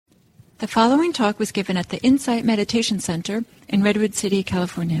The following talk was given at the Insight Meditation Center in Redwood City,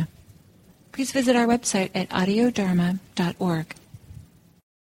 California. Please visit our website at audiodharma.org.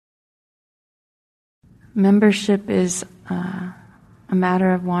 Membership is a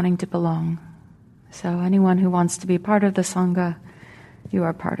matter of wanting to belong. So anyone who wants to be part of the Sangha, you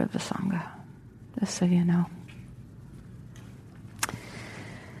are part of the Sangha, just so you know.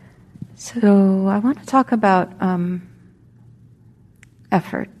 So I want to talk about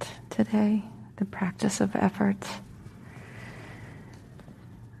effort today, the practice of effort.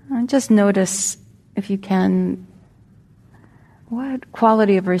 And just notice, if you can, what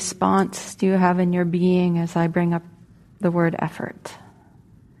quality of response do you have in your being as I bring up the word effort?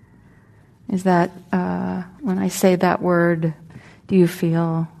 Is that, when I say that word, do you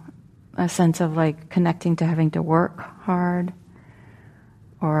feel a sense of like connecting to having to work hard?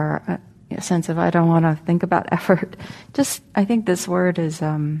 Or a sense of, I don't want to think about effort? Just, I think this word is,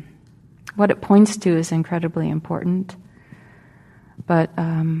 what it points to is incredibly important. But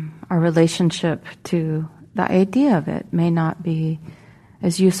our relationship to the idea of it may not be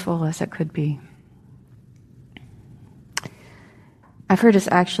as useful as it could be. Effort is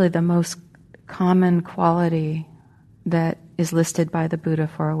actually the most common quality that is listed by the Buddha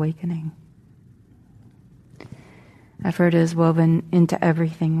for awakening. Effort is woven into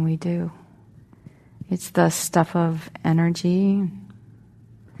everything we do. It's the stuff of energy.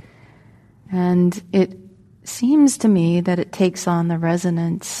 And it seems to me that it takes on the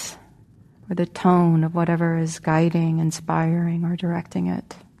resonance or the tone of whatever is guiding, inspiring, or directing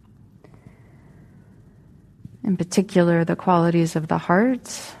it. In particular, the qualities of the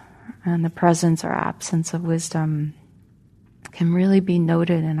heart and the presence or absence of wisdom can really be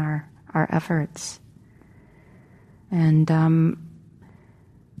noted in our efforts. And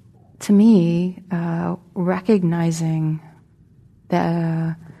to me, recognizing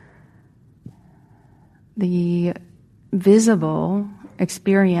the visible,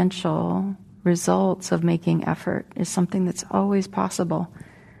 experiential results of making effort is something that's always possible.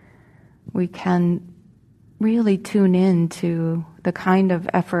 We can really tune in to the kind of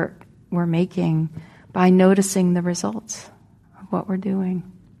effort we're making by noticing the results of what we're doing.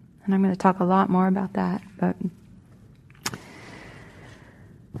 And I'm going to talk a lot more about that.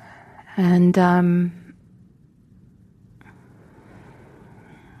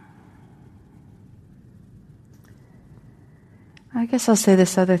 I guess I'll say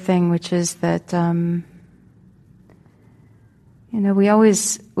this other thing, which is that we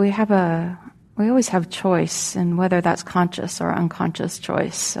always have choice, and whether that's conscious or unconscious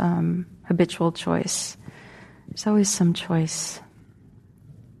choice, habitual choice. There's always some choice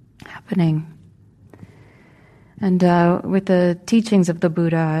happening. And with the teachings of the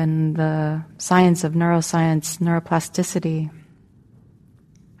Buddha and the science of neuroscience, neuroplasticity,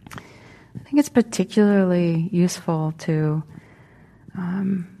 I think it's particularly useful to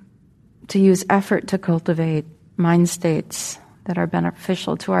use effort to cultivate mind states that are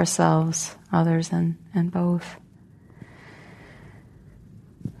beneficial to ourselves, others, and both.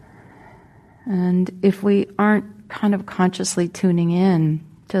 And if we aren't kind of consciously tuning in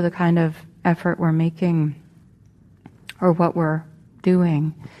to the kind of effort we're making or what we're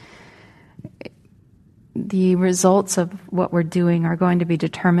doing, the results of what we're doing are going to be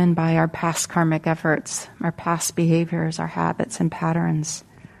determined by our past karmic efforts, our past behaviors, our habits and patterns.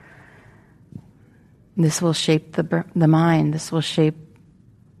 This will shape the mind. This will shape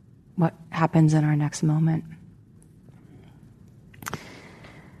what happens in our next moment.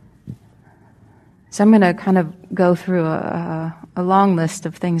 So I'm going to kind of go through a long list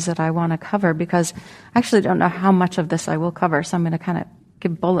of things that I want to cover, because I actually don't know how much of this I will cover. So I'm going to kind of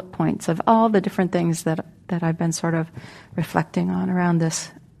give bullet points of all the different things that I've been sort of reflecting on around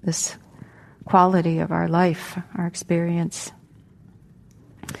this quality of our life, our experience.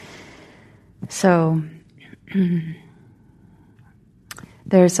 So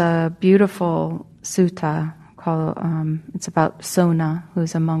there's a beautiful sutta called, it's about Sona,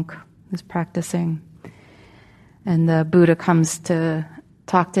 who's a monk who's practicing. And the Buddha comes to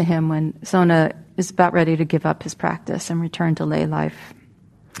talk to him when Sona is about ready to give up his practice and return to lay life.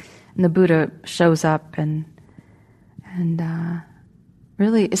 And the Buddha shows up and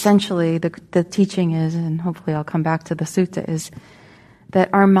really, essentially, the teaching is, and hopefully I'll come back to the sutta, is that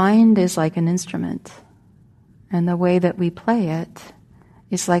our mind is like an instrument. And the way that we play it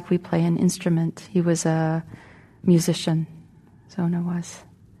is like we play an instrument. He was a musician, Sona was.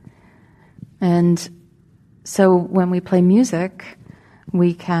 And so when we play music,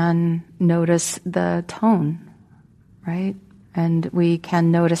 we can notice the tone, right? And we can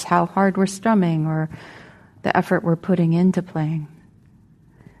notice how hard we're strumming or the effort we're putting into playing.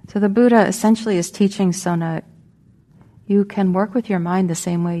 So the Buddha essentially is teaching Sona, you can work with your mind the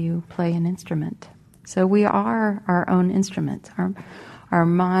same way you play an instrument. So we are our own instrument. Our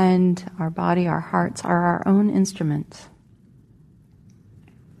mind, our body, our hearts are our own instruments.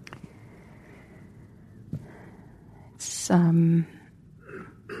 It's,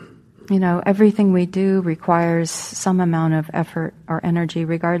 everything we do requires some amount of effort or energy,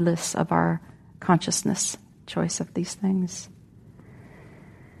 regardless of our consciousness choice of these things.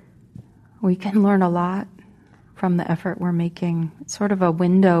 We can learn a lot from the effort we're making. It's sort of a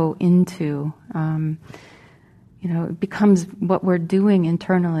window into, it becomes what we're doing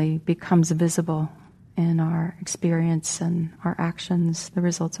internally becomes visible in our experience and our actions, the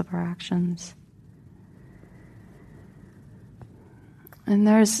results of our actions. And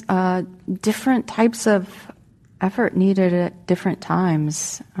there's different types of effort needed at different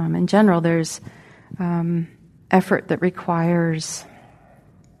times. In general, there's effort that requires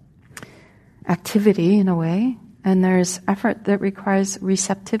activity in a way, and there's effort that requires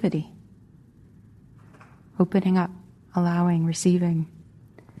receptivity, opening up, allowing, receiving.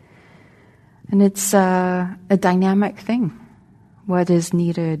 And it's a dynamic thing. What is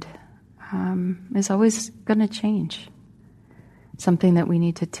needed is always going to change. Something that we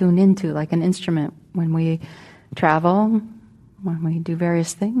need to tune into, like an instrument. When we travel, when we do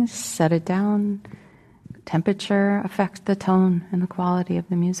various things, set it down. Temperature affects the tone and the quality of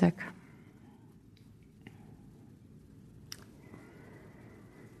the music.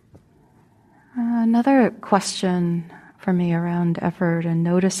 Another question for me around effort and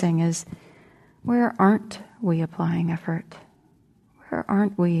noticing is, where aren't we applying effort? Where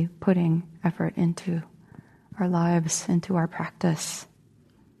aren't we putting effort into our lives, into our practice?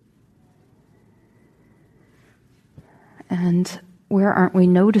 And where aren't we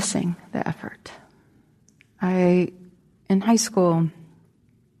noticing the effort? In high school,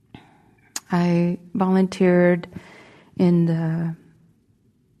 I volunteered in the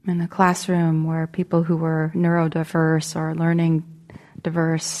classroom where people who were neurodiverse or learning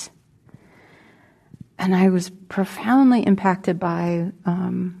diverse. And I was profoundly impacted by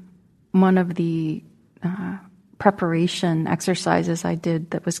one of the preparation exercises I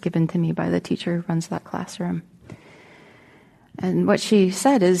did that was given to me by the teacher who runs that classroom. And what she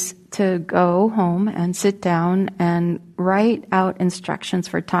said is to go home and sit down and write out instructions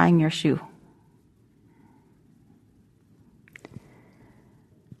for tying your shoe.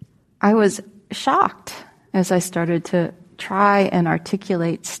 I was shocked as I started to try and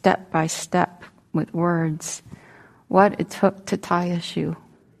articulate step by step with words what it took to tie a shoe.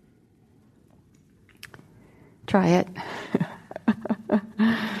 Try it.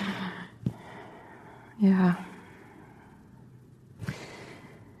 Yeah.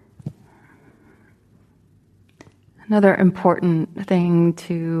 Another important thing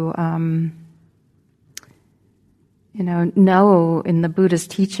to know in the Buddha's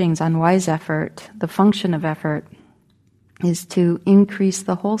teachings on wise effort, the function of effort is to increase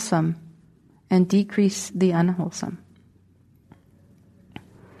the wholesome and decrease the unwholesome.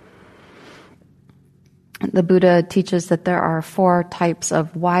 The Buddha teaches that there are 4 types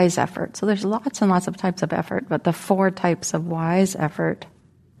of wise effort. So there's lots and lots of types of effort, but the 4 types of wise effort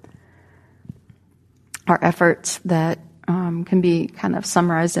are efforts that can be kind of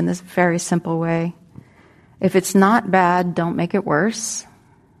summarized in this very simple way. If it's not bad, don't make it worse.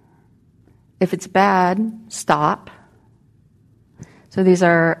 If it's bad, stop. So these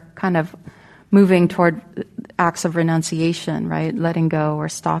are kind of moving toward acts of renunciation, right? Letting go or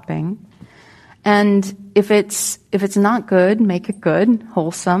stopping. And if it's not good, make it good,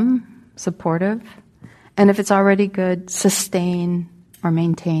 wholesome, supportive. And if it's already good, sustain or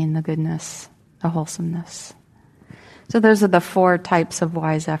maintain the goodness, the wholesomeness. So those are the 4 types of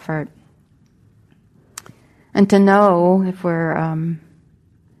wise effort. And to know if we're,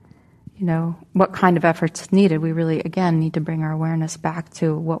 what kind of effort's needed, we really, again, need to bring our awareness back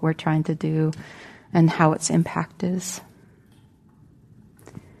to what we're trying to do and how its impact is.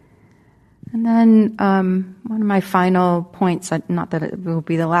 And then one of my final points, not that it will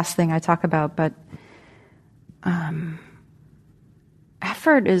be the last thing I talk about, but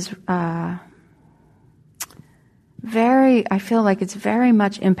effort is I feel like it's very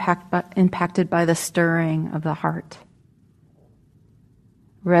much impacted by the stirring of the heart,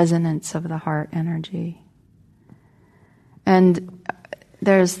 resonance of the heart energy. And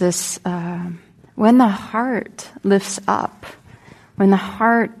there's this, when the heart lifts up, when the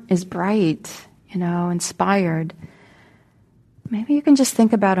heart is bright, inspired, maybe you can just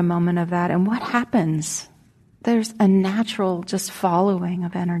think about a moment of that and what happens. There's a natural just following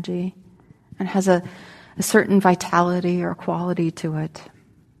of energy and has a certain vitality or quality to it.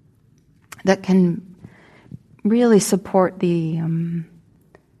 that can really support the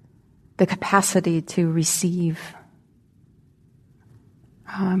capacity to receive,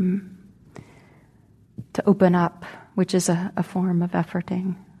 to open up, which is a form of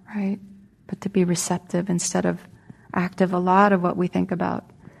efforting, right? But to be receptive instead of active. A lot of what we think about,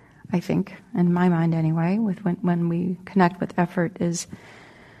 I think, in my mind anyway, when we connect with effort is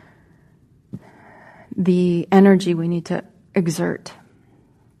the energy we need to exert.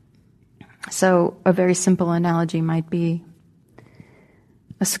 So a very simple analogy might be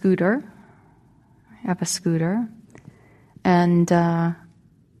a scooter. I have a scooter. And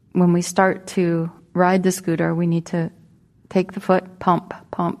when we start to ride the scooter, we need to take the foot, pump,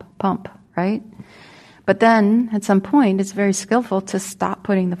 pump, pump, right? But then, at some point, it's very skillful to stop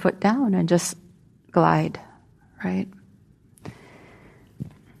putting the foot down and just glide, right?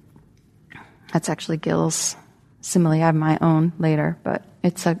 That's actually Gil's simile. I have my own later, but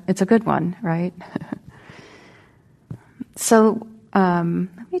it's a good one, right? So,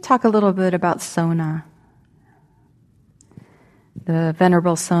 let me talk a little bit about Sona. The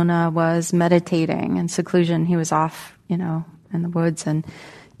Venerable Sona was meditating in seclusion. He was off, in the woods and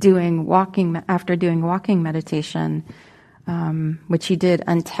after doing walking meditation, which he did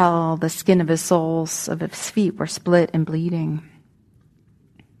until the skin of his soles of his feet were split and bleeding.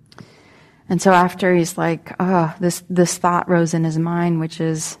 And so after he's like, this thought rose in his mind, which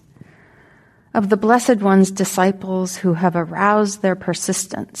is, of the Blessed One's disciples who have aroused their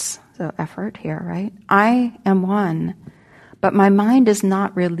persistence, so effort here, right? I am one, but my mind is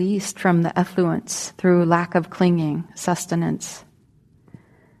not released from the effluence through lack of clinging, sustenance.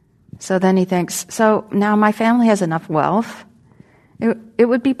 So then he thinks, so now my family has enough wealth. It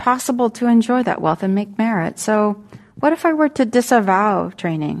would be possible to enjoy that wealth and make merit. So what if I were to disavow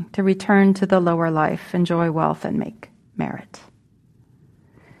training, to return to the lower life, enjoy wealth, and make merit?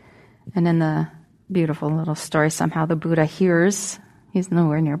 And in the beautiful little story, somehow the Buddha hears. He's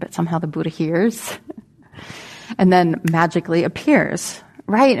nowhere near, but somehow the Buddha hears. And then magically appears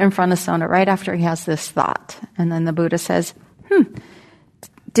right in front of Sona, right after he has this thought. And then the Buddha says,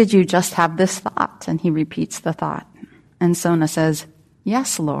 did you just have this thought? And he repeats the thought. And Sona says,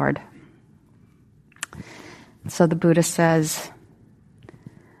 yes, Lord. So the Buddha says,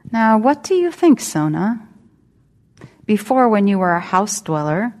 now what do you think, Sona? Before, when you were a house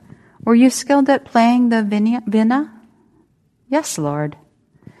dweller, were you skilled at playing the vina? Yes, Lord.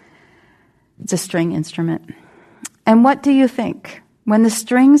 It's a string instrument. And what do you think? When the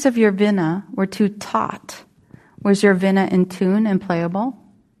strings of your vina were too taut, was your vina in tune and playable?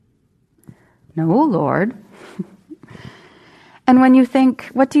 No, Lord. And what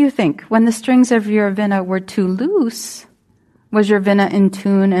do you think? When the strings of your vina were too loose, was your vina in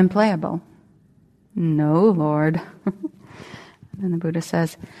tune and playable? No, Lord. And the Buddha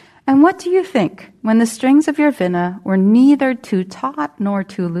says, and what do you think? When the strings of your vina were neither too taut nor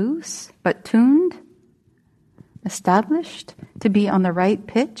too loose, but tuned, established to be on the right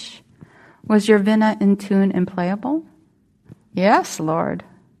pitch, was your vina in tune and playable? Yes, Lord.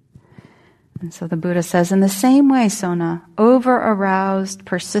 And so the Buddha says, in the same way, Sona, over-aroused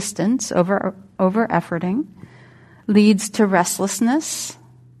persistence, over-efforting, leads to restlessness.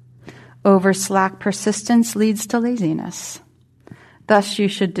 Over-slack persistence leads to laziness. Thus, you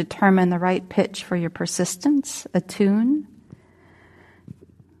should determine the right pitch for your persistence, attune,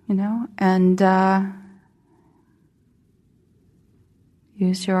 and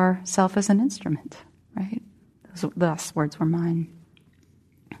use yourself as an instrument, right? Those last words were mine.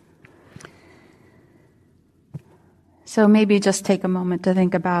 So maybe just take a moment to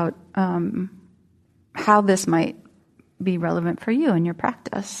think about how this might be relevant for you in your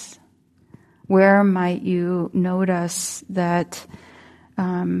practice. Where might you notice that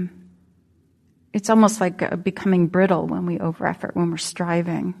it's almost like becoming brittle when we over-effort, when we're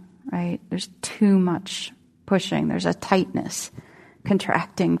striving, right? There's too much pushing. There's a tightness,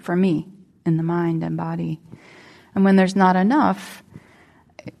 contracting for me in the mind and body. And when there's not enough,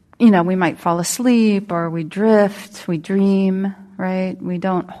 we might fall asleep or we drift, we dream, right? We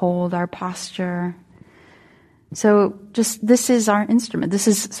don't hold our posture. So this is our instrument. This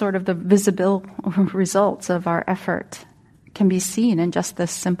is sort of the visible results of our effort. It can be seen in just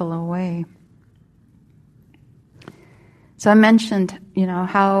this simple a way. So I mentioned,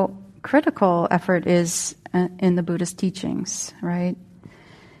 how critical effort is in the Buddhist teachings, right?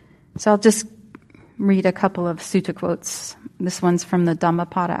 So I'll just read a couple of sutta quotes. This one's from the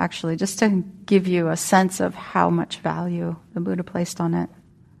Dhammapada, actually, just to give you a sense of how much value the Buddha placed on it.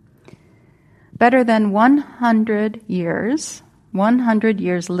 Better than 100 years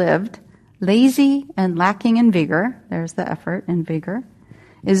lived, lazy and lacking in vigor, there's the effort and vigor,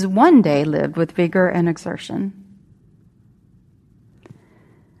 is one day lived with vigor and exertion.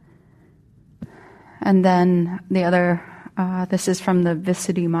 And then the other, this is from the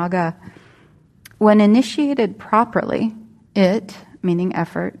Visuddhimagga. When initiated properly, it, meaning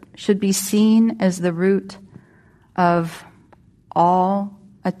effort, should be seen as the root of all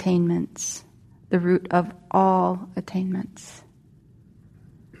attainments. The root of all attainments.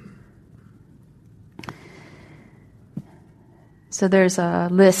 So there's a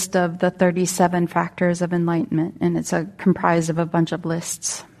list of the 37 factors of enlightenment, and it's comprised of a bunch of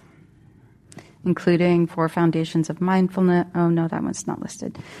lists, including 4 foundations of mindfulness. Oh no, that one's not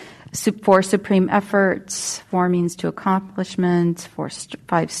listed. 4 supreme efforts, 4 means to accomplishment,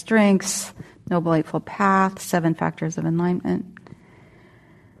 5 strengths, Noble Eightfold Path, 7 factors of enlightenment.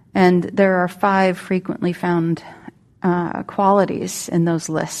 And there are 5 frequently found qualities in those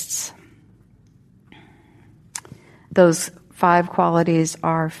lists. Those 5 qualities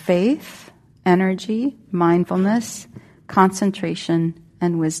are faith, energy, mindfulness, concentration,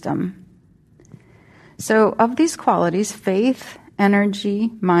 and wisdom. So of these qualities, faith,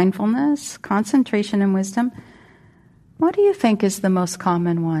 energy, mindfulness, concentration, and wisdom, what do you think is the most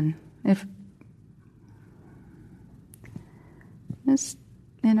common one?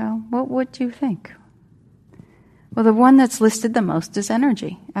 What would you think? Well, the one that's listed the most is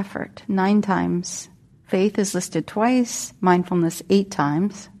energy, effort, 9 times. Faith is listed twice, mindfulness 8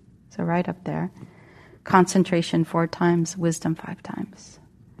 times, so right up there. Concentration 4 times, wisdom 5 times.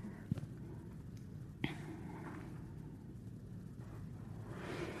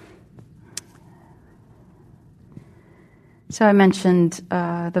 So I mentioned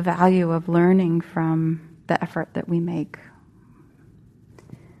the value of learning from the effort that we make.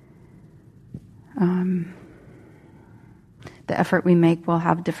 The effort we make will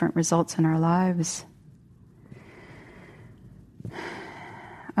have different results in our lives.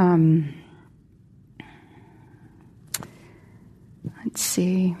 Let's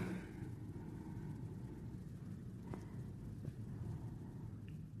see.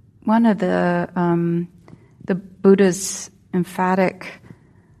 One of the Buddha's emphatic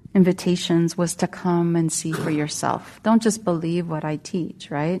invitations was to come and see for yourself. Don't just believe what I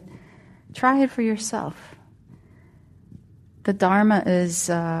teach, right? Try it for yourself. The Dharma is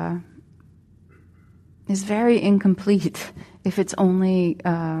very incomplete if it's only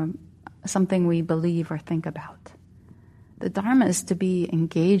something we believe or think about. The Dharma is to be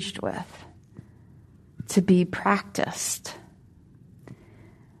engaged with, to be practiced.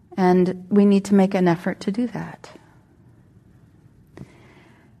 And we need to make an effort to do that.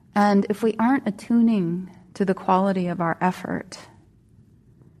 And if we aren't attuning to the quality of our effort,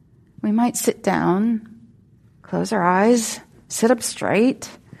 we might sit down, close our eyes, sit up straight,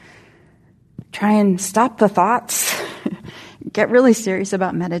 try and stop the thoughts, get really serious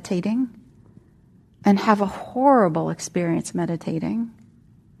about meditating, and have a horrible experience meditating,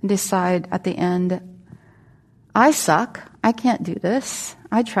 and decide at the end, I suck, I can't do this,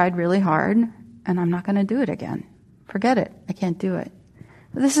 I tried really hard, and I'm not going to do it again. Forget it, I can't do it.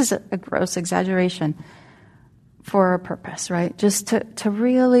 This is a gross exaggeration for a purpose, right? Just to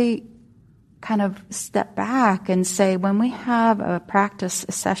really kind of step back and say, when we have a practice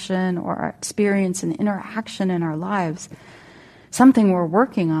session or experience an interaction in our lives, something we're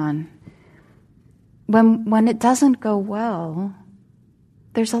working on, when it doesn't go well,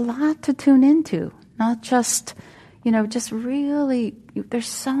 there's a lot to tune into, not just, just really, there's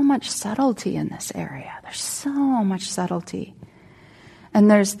so much subtlety in this area. There's so much subtlety. And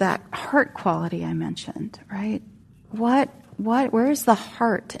there's that heart quality I mentioned, right? Where's the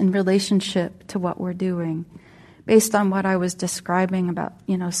heart in relationship to what we're doing? Based on what I was describing about,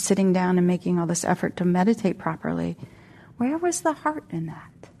 sitting down and making all this effort to meditate properly, where was the heart in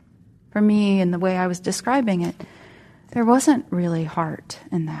that? For me, in the way I was describing it, there wasn't really heart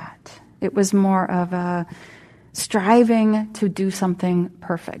in that. It was more of a striving to do something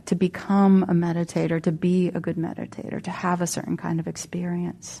perfect, to become a meditator, to be a good meditator, to have a certain kind of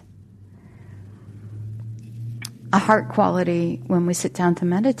experience. A heart quality when we sit down to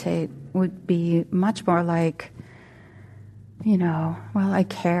meditate would be much more like, I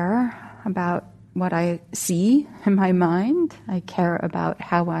care about what I see in my mind. I care about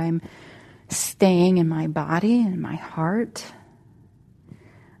how I'm staying in my body and my heart.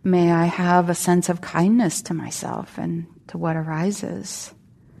 May I have a sense of kindness to myself and to what arises.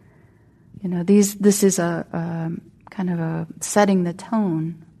 This is a kind of a setting the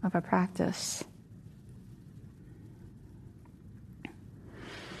tone of a practice.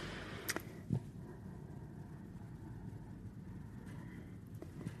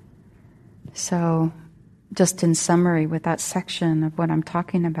 So just in summary with that section of what I'm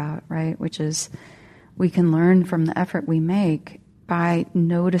talking about, right? Which is we can learn from the effort we make by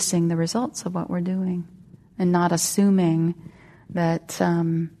noticing the results of what we're doing and not assuming that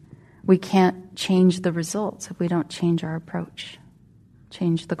we can't change the results if we don't change our approach,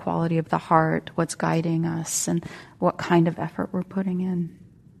 change the quality of the heart, what's guiding us, and what kind of effort we're putting in.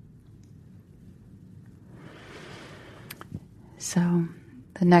 So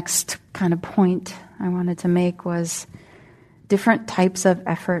the next kind of point I wanted to make was different types of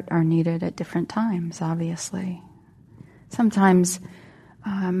effort are needed at different times, obviously. Sometimes,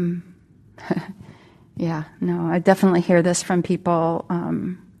 I definitely hear this from people.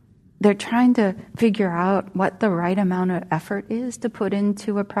 They're trying to figure out what the right amount of effort is to put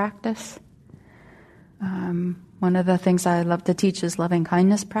into a practice. One of the things I love to teach is loving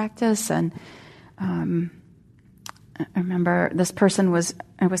kindness practice, and I remember this person was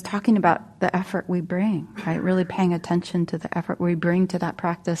talking about the effort we bring, right? Really paying attention to the effort we bring to that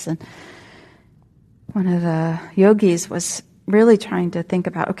practice. And one of the yogis was really trying to think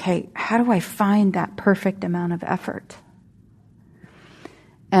about, okay, how do I find that perfect amount of effort?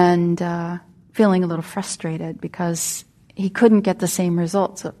 And feeling a little frustrated because he couldn't get the same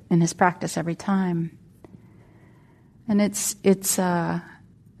results in his practice every time. And it's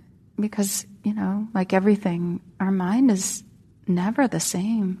because, like everything, our mind is never the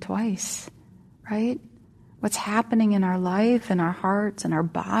same twice, right? What's happening in our life, in our hearts, and our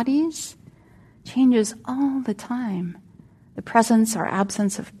bodies changes all the time. The presence or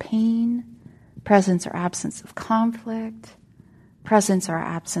absence of pain, presence or absence of conflict, presence or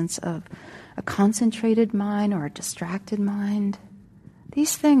absence of a concentrated mind or a distracted mind.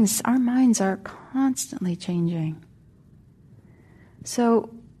 These things, our minds are constantly changing. So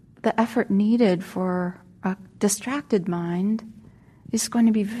the effort needed for a distracted mind is going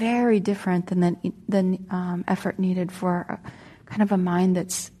to be very different than effort needed for a kind of a mind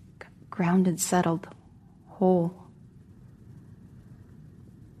that's grounded, settled, whole.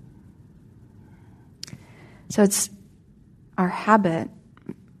 So it's our habit,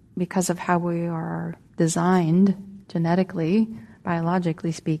 because of how we are designed genetically,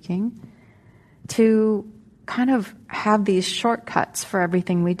 biologically speaking, to kind of have these shortcuts for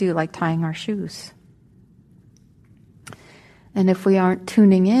everything we do, like tying our shoes. And if we aren't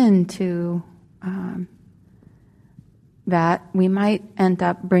tuning in to that, we might end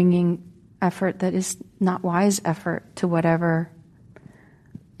up bringing effort that is not wise effort to whatever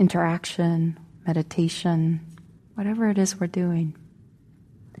interaction, meditation, whatever it is we're doing.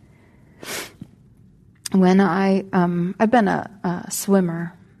 When I've been a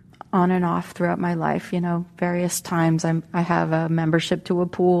swimmer on and off throughout my life, various times I have a membership to a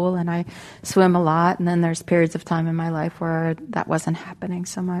pool and I swim a lot, and then there's periods of time in my life where that wasn't happening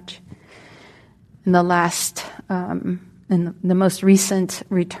so much. In the last, in the most recent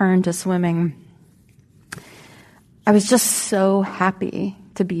return to swimming, I was just so happy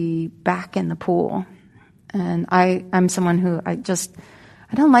to be back in the pool. And I'm someone who I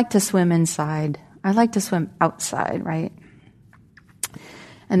don't like to swim inside. I like to swim outside, right?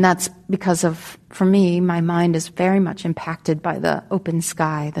 And that's because for me, my mind is very much impacted by the open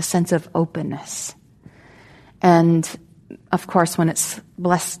sky, the sense of openness. And of course, when it's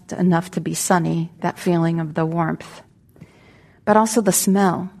blessed enough to be sunny, that feeling of the warmth. But also the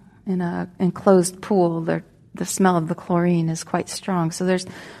smell. In an enclosed pool, the smell of the chlorine is quite strong. So there's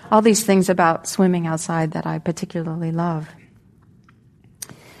all these things about swimming outside that I particularly love.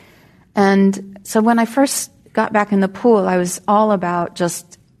 And so when I first got back in the pool, I was all about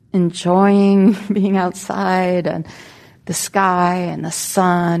just enjoying being outside and the sky and the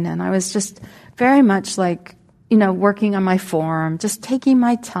sun. And I was just very much like, working on my form, just taking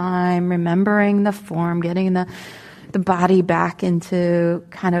my time, remembering the form, getting the body back into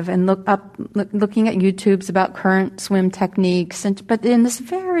kind of, and looking at YouTubes about current swim techniques, but in this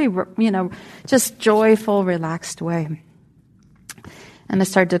very, just joyful, relaxed way. And I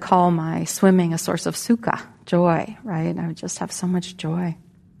started to call my swimming a source of sukha, joy, right? I would just have so much joy.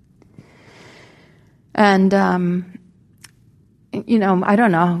 And, I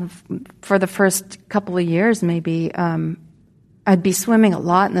don't know, for the first couple of years maybe, I'd be swimming a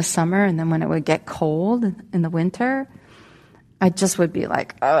lot in the summer, and then when it would get cold in the winter, I just would be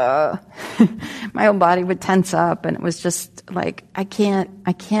like, my whole body would tense up, and it was just like, I can't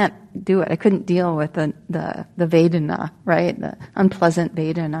do it. I couldn't deal with the Vedana, right? The unpleasant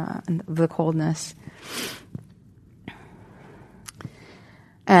Vedana and the coldness.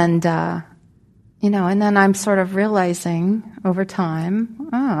 And, and then I'm sort of realizing over time,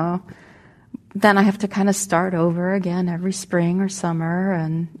 then I have to kind of start over again every spring or summer,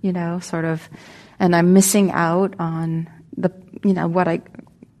 and, and I'm missing out on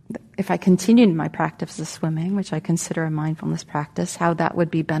if I continued my practice of swimming, which I consider a mindfulness practice, how that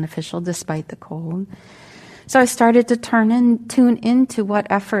would be beneficial despite the cold. So I started to tune into what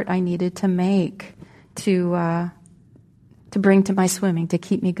effort I needed to make to bring to my swimming, to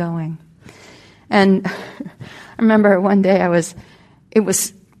keep me going. And I remember one day it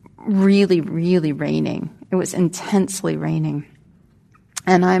was really, really raining. It was intensely raining.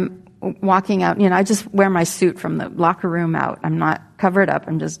 And I'm walking out, I just wear my suit from the locker room out. I'm not covered up.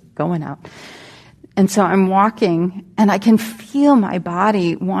 I'm just going out. And so I'm walking, and I can feel my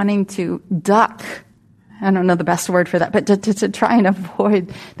body wanting to duck. I don't know the best word for that, but to try and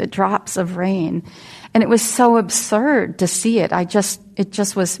avoid the drops of rain. And it was so absurd to see it. It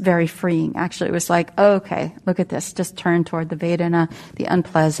just was very freeing. Actually, it was like, oh, okay, look at this. Just turn toward the Vedana, the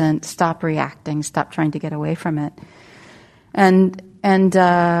unpleasant, stop reacting, stop trying to get away from it. And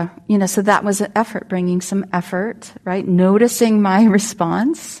so that was an effort, bringing some effort, right? Noticing my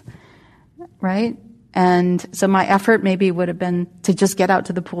response, right? And so my effort maybe would have been to just get out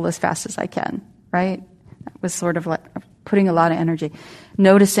to the pool as fast as I can, right? That was sort of like putting a lot of energy.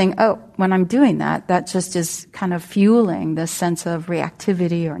 Noticing, oh, when I'm doing that, that just is kind of fueling this sense of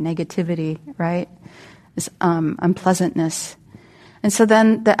reactivity or negativity, right? This unpleasantness. And so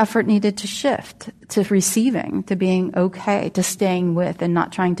then the effort needed to shift to receiving, to being okay, to staying with and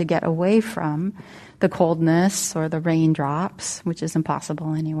not trying to get away from the coldness or the raindrops, which is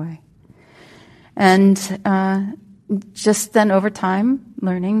impossible anyway. And just then over time,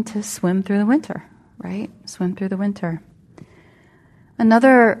 learning to swim through the winter, right? Swim through the winter.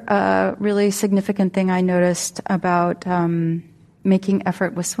 Another really significant thing I noticed about making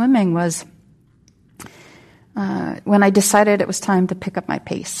effort with swimming was when I decided it was time to pick up my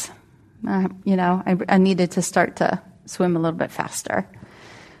pace. I needed to start to swim a little bit faster.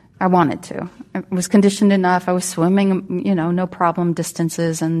 I wanted to. I was conditioned enough. I was swimming, no problem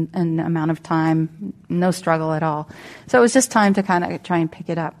distances and amount of time, no struggle at all. So it was just time to kind of try and pick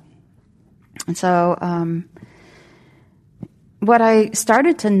it up. And so what I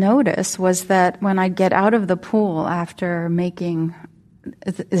started to notice was that when I'd get out of the pool after making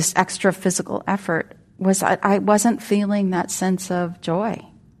this extra physical effort, was I wasn't feeling that sense of joy.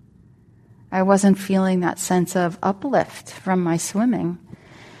 I wasn't feeling that sense of uplift from my swimming.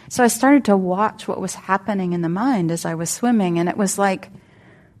 So I started to watch what was happening in the mind as I was swimming, and it was like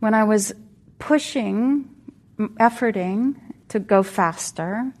when I was pushing, efforting to go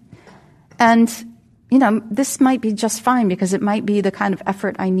faster, and this might be just fine because it might be the kind of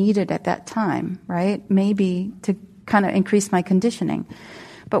effort I needed at that time, right? Maybe to kind of increase my conditioning.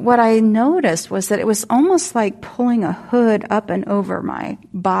 But what I noticed was that it was almost like pulling a hood up and over my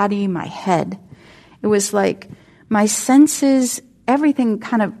body, my head. It was like my senses, everything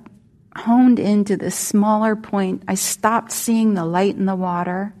kind of honed into this smaller point. I stopped seeing the light in the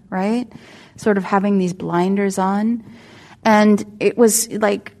water, right? Sort of having these blinders on. And it was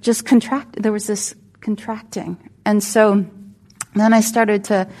like just there was this contracting. And so then I started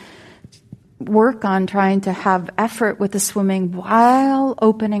to work on trying to have effort with the swimming while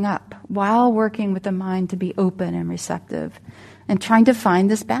opening up, while working with the mind to be open and receptive, and trying to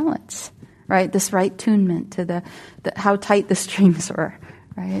find this balance, right? This right tunement to the how tight the strings were,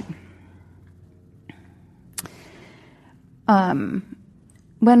 right?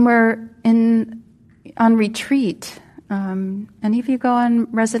 When we're on retreat, any of you go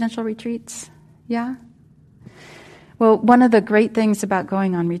on residential retreats? Yeah? Well, one of the great things about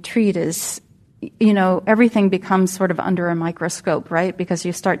going on retreat is everything becomes sort of under a microscope, right? Because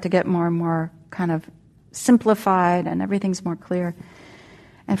you start to get more and more kind of simplified and everything's more clear.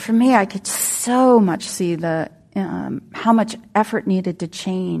 And for me, I could so much see how much effort needed to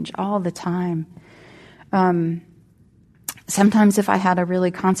change all the time. Sometimes if I had a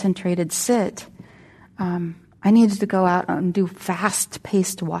really concentrated sit, I needed to go out and do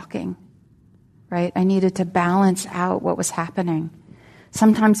fast-paced walking, right? I needed to balance out what was happening.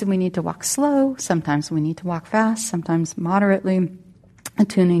 Sometimes we need to walk slow, sometimes we need to walk fast, sometimes moderately,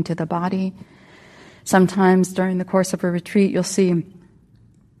 attuning to the body. Sometimes during the course of a retreat, you'll see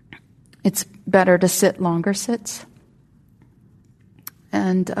it's better to sit longer sits.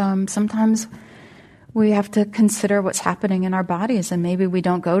 And sometimes we have to consider what's happening in our bodies, and maybe we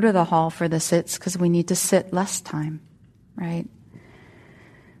don't go to the hall for the sits because we need to sit less time, right?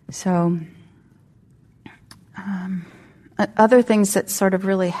 So other things that sort of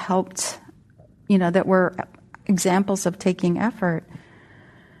really helped, that were examples of taking effort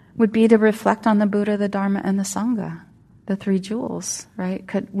would be to reflect on the Buddha, the Dharma, and the Sangha. the 3 jewels, right?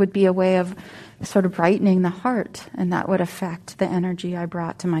 Would be a way of sort of brightening the heart, and that would affect the energy I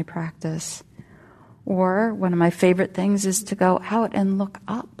brought to my practice. Or one of my favorite things is to go out and look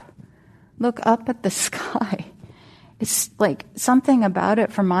up. Look up at the sky. It's like something about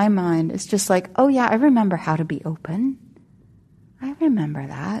it for my mind. It's just like, oh yeah, I remember how to be open. I remember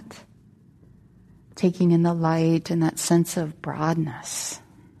that. Taking in the light and that sense of broadness.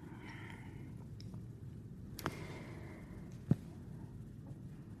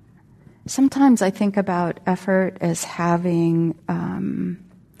 Sometimes I think about effort as having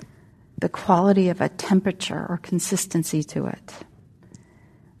the quality of a temperature or consistency to it,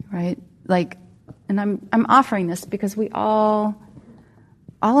 right? Like, and I'm offering this because we all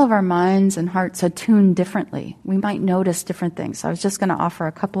of our minds and hearts attune differently. We might notice different things. So I was just going to offer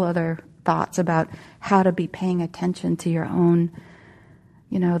a couple other thoughts about how to be paying attention to your own,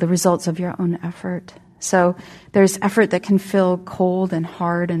 the results of your own effort. So there's effort that can feel cold and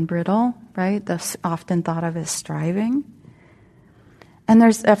hard and brittle, right? That's often thought of as striving. And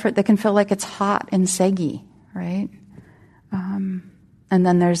there's effort that can feel like it's hot and saggy, right? And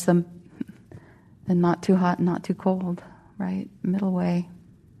then there's the not too hot and not too cold, right? Middle way.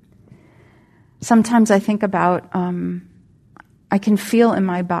 Sometimes I think about, I can feel in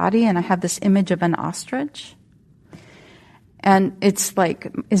my body, and I have this image of an ostrich. And it's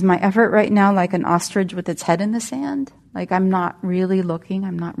like, is my effort right now like an ostrich with its head in the sand? Like I'm not really looking,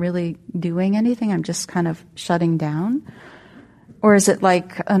 I'm not really doing anything, I'm just kind of shutting down? Or is it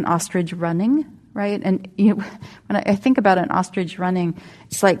like an ostrich running, right? And when I think about an ostrich running,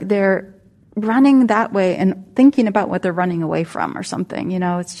 it's like they're running that way and thinking about what they're running away from or something,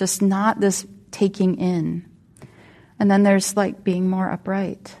 it's just not this taking in. And then there's like being more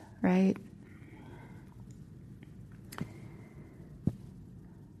upright, right?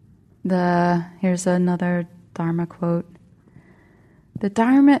 Here's another Dharma quote. The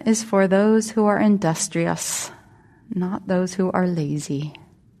Dharma is for those who are industrious, not those who are lazy.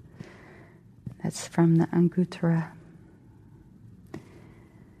 That's from the Anguttara.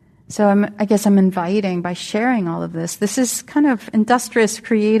 So I guess I'm inviting, by sharing all of this, this is kind of industrious,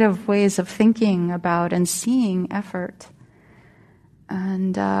 creative ways of thinking about and seeing effort.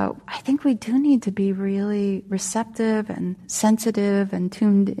 And I think we do need to be really receptive and sensitive and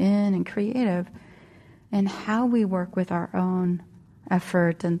tuned in and creative in how we work with our own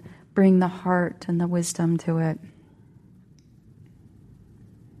effort and bring the heart and the wisdom to it.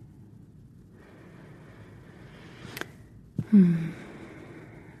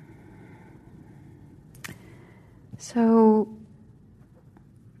 So,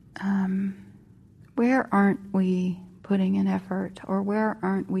 where aren't we putting in effort, or where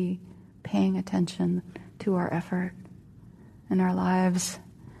aren't we paying attention to our effort in our lives?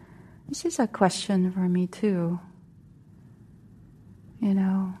 This is a question for me too.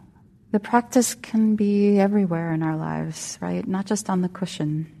 The practice can be everywhere in our lives, right? Not just on the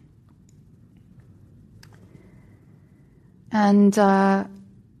cushion. And,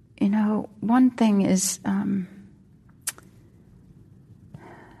 one thing is,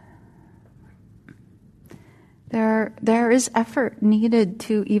 there is effort needed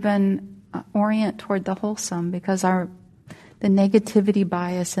to even orient toward the wholesome, because the negativity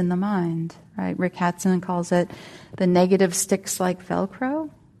bias in the mind, right? Rick Hatzin calls it the negative sticks like Velcro,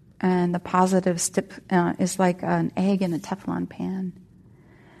 and the positive is like an egg in a Teflon pan.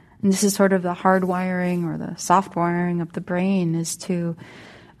 And this is sort of the hard wiring or the soft wiring of the brain, is to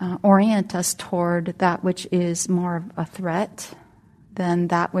orient us toward that which is more of a threat than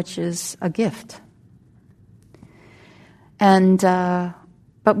that which is a gift. And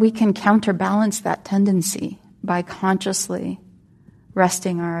but we can counterbalance that tendency by consciously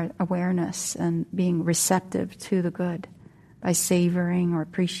resting our awareness and being receptive to the good, by savoring or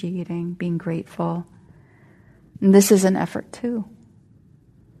appreciating, being grateful. And this is an effort too.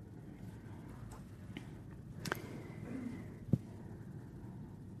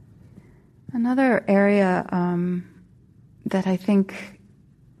 Another area that I think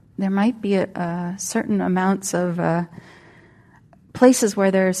there might be a certain amounts of places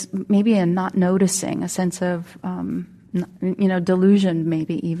where there's maybe a not noticing, a sense of delusion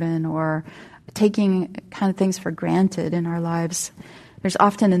maybe even, or taking kind of things for granted in our lives. There's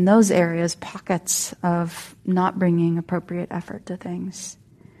often in those areas pockets of not bringing appropriate effort to things.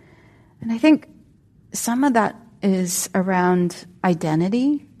 And I think some of that is around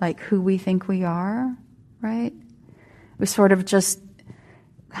identity, like who we think we are, right? We sort of just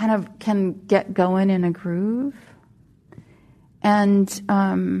kind of can get going in a groove and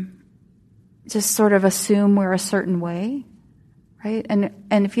just sort of assume we're a certain way, right? And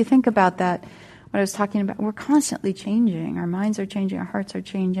if you think about that, what I was talking about, we're constantly changing. Our minds are changing, our hearts are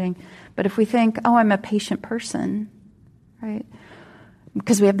changing. But if we think, oh, I'm a patient person, right?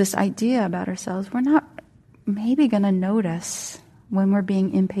 Because we have this idea about ourselves, we're not maybe going to notice when we're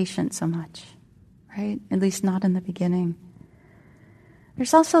being impatient so much, right? At least not in the beginning.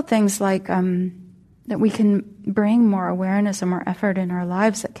 There's also things like that we can bring more awareness and more effort in our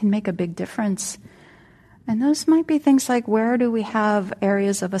lives that can make a big difference. And those might be things like, where do we have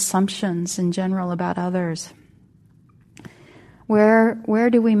areas of assumptions in general about others? Where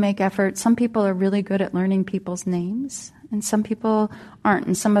do we make effort? Some people are really good at learning people's names, and some people aren't.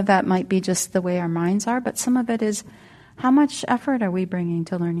 And some of that might be just the way our minds are, but some of it is, how much effort are we bringing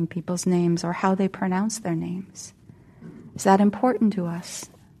to learning people's names or how they pronounce their names? Is that important to us?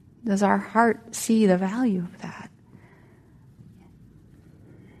 Does our heart see the value of that?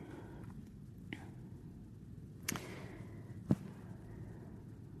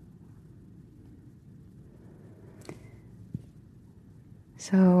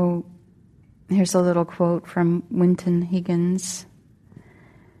 So here's a little quote from Winton Higgins.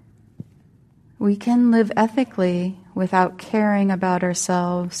 We can live ethically without caring about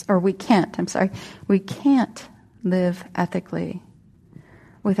ourselves, or we can't live ethically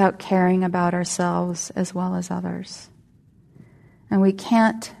without caring about ourselves as well as others. And we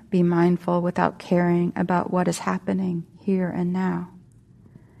can't be mindful without caring about what is happening here and now.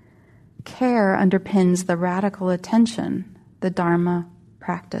 Care underpins the radical attention the Dharma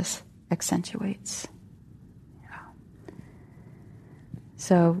practice accentuates.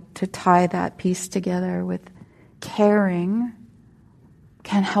 So to tie that piece together with caring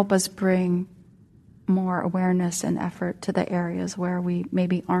can help us bring more awareness and effort to the areas where we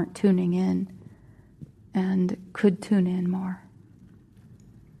maybe aren't tuning in and could tune in more.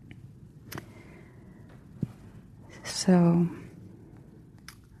 So I'm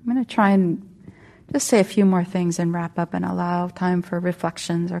going to try and just say a few more things and wrap up and allow time for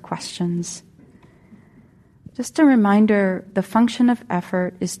reflections or questions. Just a reminder, the function of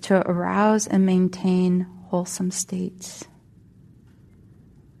effort is to arouse and maintain wholesome states.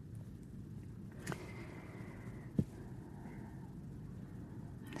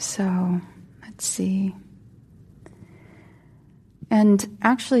 So, let's see. And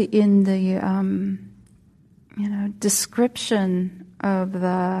actually in the description of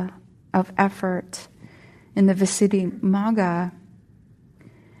effort in the Visuddhimagga,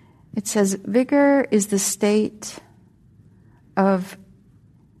 it says, vigor is the state of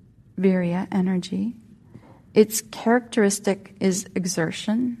virya, energy. Its characteristic is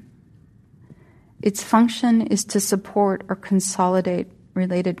exertion. Its function is to support or consolidate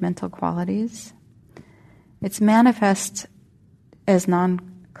related mental qualities. It's manifest as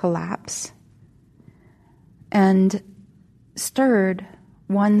non-collapse. And stirred,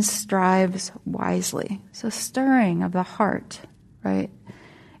 one strives wisely. So stirring of the heart, right?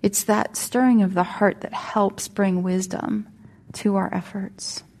 It's that stirring of the heart that helps bring wisdom to our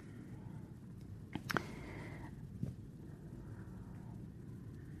efforts.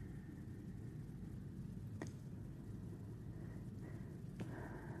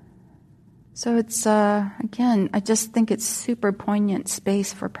 So it's, again, I just think it's super poignant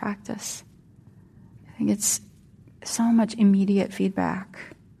space for practice. I think it's so much immediate feedback,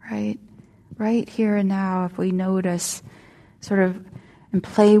 right? Right here and now, if we notice sort of and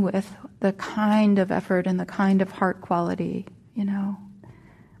play with the kind of effort and the kind of heart quality,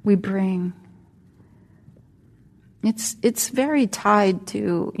 we bring. It's very tied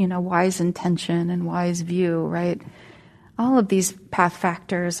to, wise intention and wise view, right? All of these path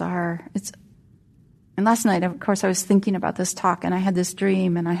factors are, and last night, of course, I was thinking about this talk and I had this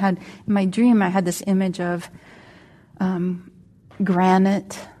dream, and in my dream I had this image of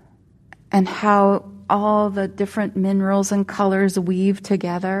granite and how all the different minerals and colors weave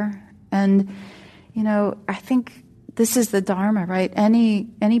together. And, I think this is the Dharma, right?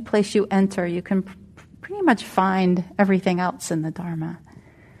 Any place you enter, you can pretty much find everything else in the Dharma.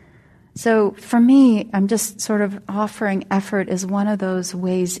 So for me, I'm just sort of offering effort as one of those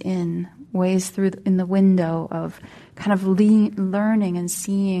ways through in the window of kind of learning and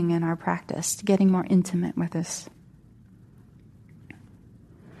seeing in our practice, getting more intimate with this.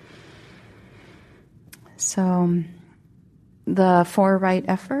 So, the 4 right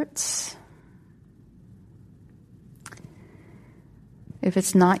efforts. If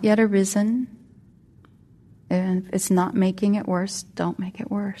it's not yet arisen, if it's not making it worse, don't make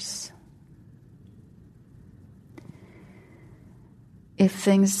it worse. If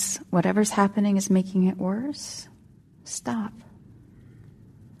whatever's happening is making it worse, stop.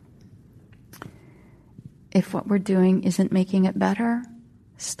 If what we're doing isn't making it better,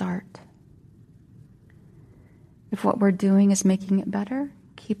 start. If what we're doing is making it better,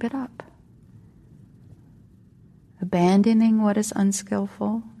 keep it up. Abandoning what is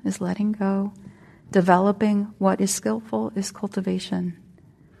unskillful is letting go. Developing what is skillful is cultivation.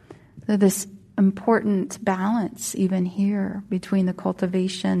 So this important balance even here between the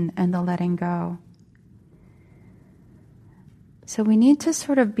cultivation and the letting go. So we need to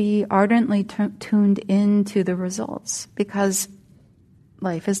sort of be ardently tuned into the results because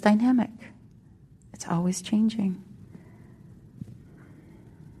life is dynamic. It's always changing.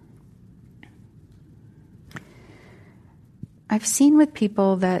 I've seen with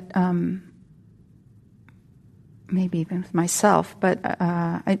people that, maybe even with myself, but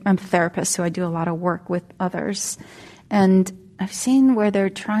I'm a therapist, so I do a lot of work with others. And I've seen where they're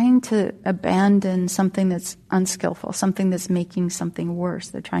trying to abandon something that's unskillful, something that's making something worse.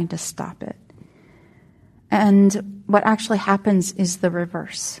 They're trying to stop it. And what actually happens is the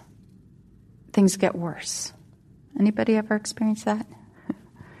reverse. Things get worse. Anybody ever experienced that?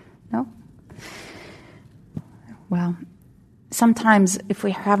 No? Well, sometimes if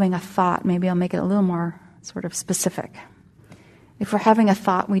we're having a thought, maybe I'll make it a little more sort of specific. If we're having a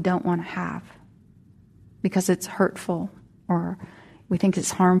thought we don't want to have because it's hurtful or we think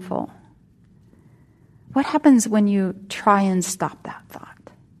it's harmful, what happens when you try and stop that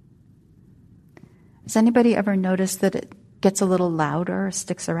thought? Has anybody ever noticed that it gets a little louder or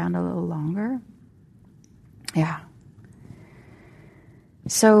sticks around a little longer? Yeah.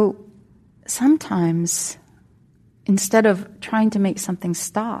 So sometimes, instead of trying to make something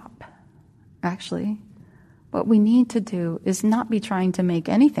stop, actually, what we need to do is not be trying to make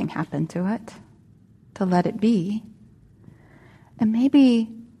anything happen to it, to let it be, and maybe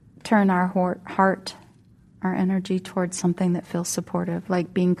turn our heart, our energy towards something that feels supportive,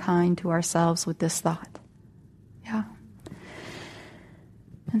 like being kind to ourselves with this thought. Yeah.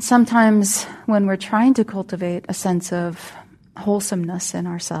 And sometimes when we're trying to cultivate a sense of wholesomeness in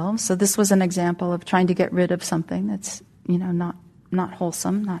ourselves, so this was an example of trying to get rid of something that's, not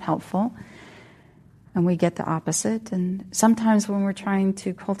wholesome, not helpful, and we get the opposite. And sometimes when we're trying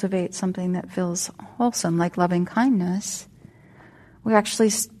to cultivate something that feels wholesome, like loving kindness, we actually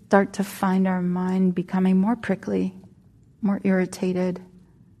start to find our mind becoming more prickly, more irritated,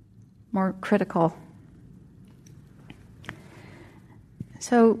 more critical.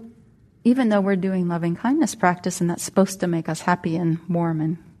 So even though we're doing loving kindness practice and that's supposed to make us happy and warm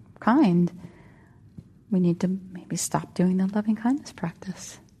and kind, we need to maybe stop doing the loving kindness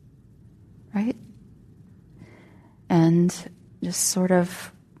practice, right? And just sort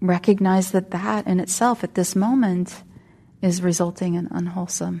of recognize that in itself at this moment is resulting in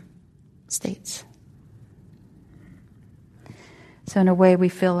unwholesome states. So in a way we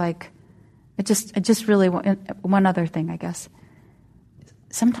feel like, I just really want, one other thing I guess,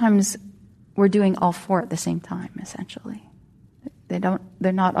 sometimes we're doing all four at the same time, essentially.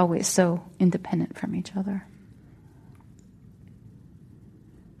 They're not always so independent from each other.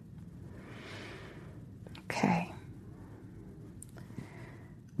 Okay.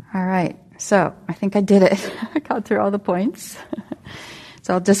 All right. So I think I did it. I got through all the points.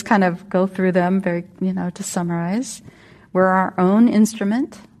 So I'll just kind of go through them very, to summarize. We're our own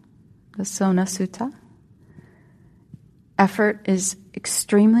instrument, the Sona Sutta. Effort is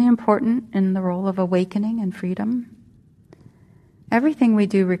extremely important in the role of awakening and freedom. Everything we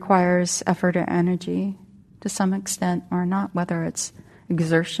do requires effort or energy to some extent or not, whether it's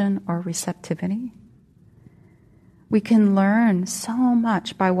exertion or receptivity. We can learn so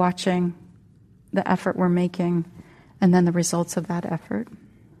much by watching the effort we're making and then the results of that effort.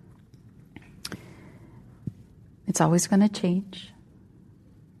 It's always going to change.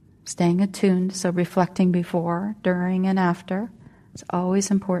 Staying attuned, so reflecting before, during, and after, is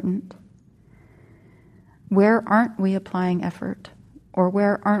always important. Where aren't we applying effort? Or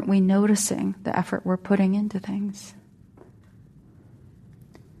where aren't we noticing the effort we're putting into things?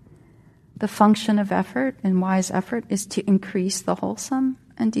 The function of effort and wise effort is to increase the wholesome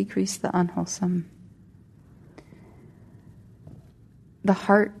and decrease the unwholesome. The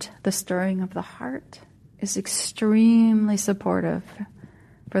heart, the stirring of the heart, is extremely supportive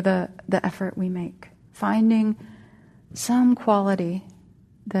for the effort we make. Finding some quality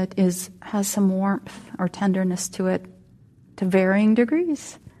that has some warmth or tenderness to it, to varying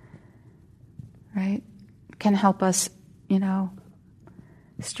degrees, right? Can help us,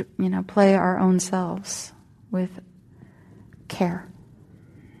 play our own selves with care.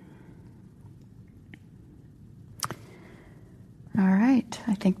 All right,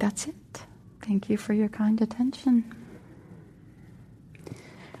 I think that's it. Thank you for your kind attention.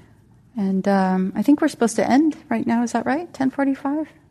 And I think we're supposed to end right now, is that right? 10:45?